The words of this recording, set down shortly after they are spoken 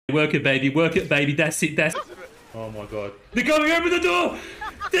Work it, baby. Work it, baby. That's it. That's. Oh my god. They're coming! Open the door!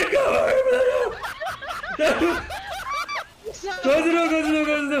 They're coming! Open the door! Close the door! Close the door!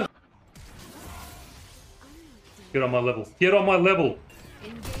 Close the door! Get on my level. Get on my level.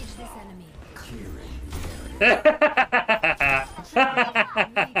 Engage this enemy.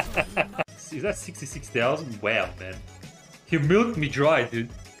 Is that 66,000? Wow, man. You milked me dry, dude.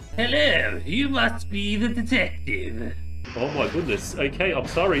 Hello, you must be the detective. Oh my goodness. Okay, I'm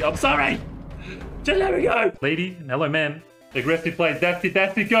sorry. I'm sorry. Just let me go. Lady, hello, ma'am. Aggressive play. That's it.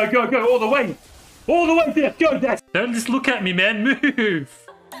 That's it. Go, go, go. All the way. All the way there. Go. That's. Don't just look at me, man. Move.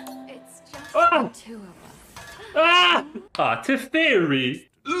 It's just the two of us. Ah! Ah, Teferi.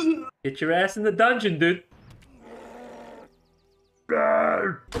 Get your ass in the dungeon, dude.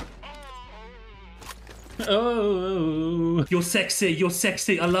 Oh, you're sexy. You're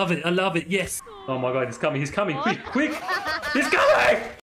sexy. I love it. I love it. Yes. Oh my god, he's coming. He's coming. Quick, quick. He's coming.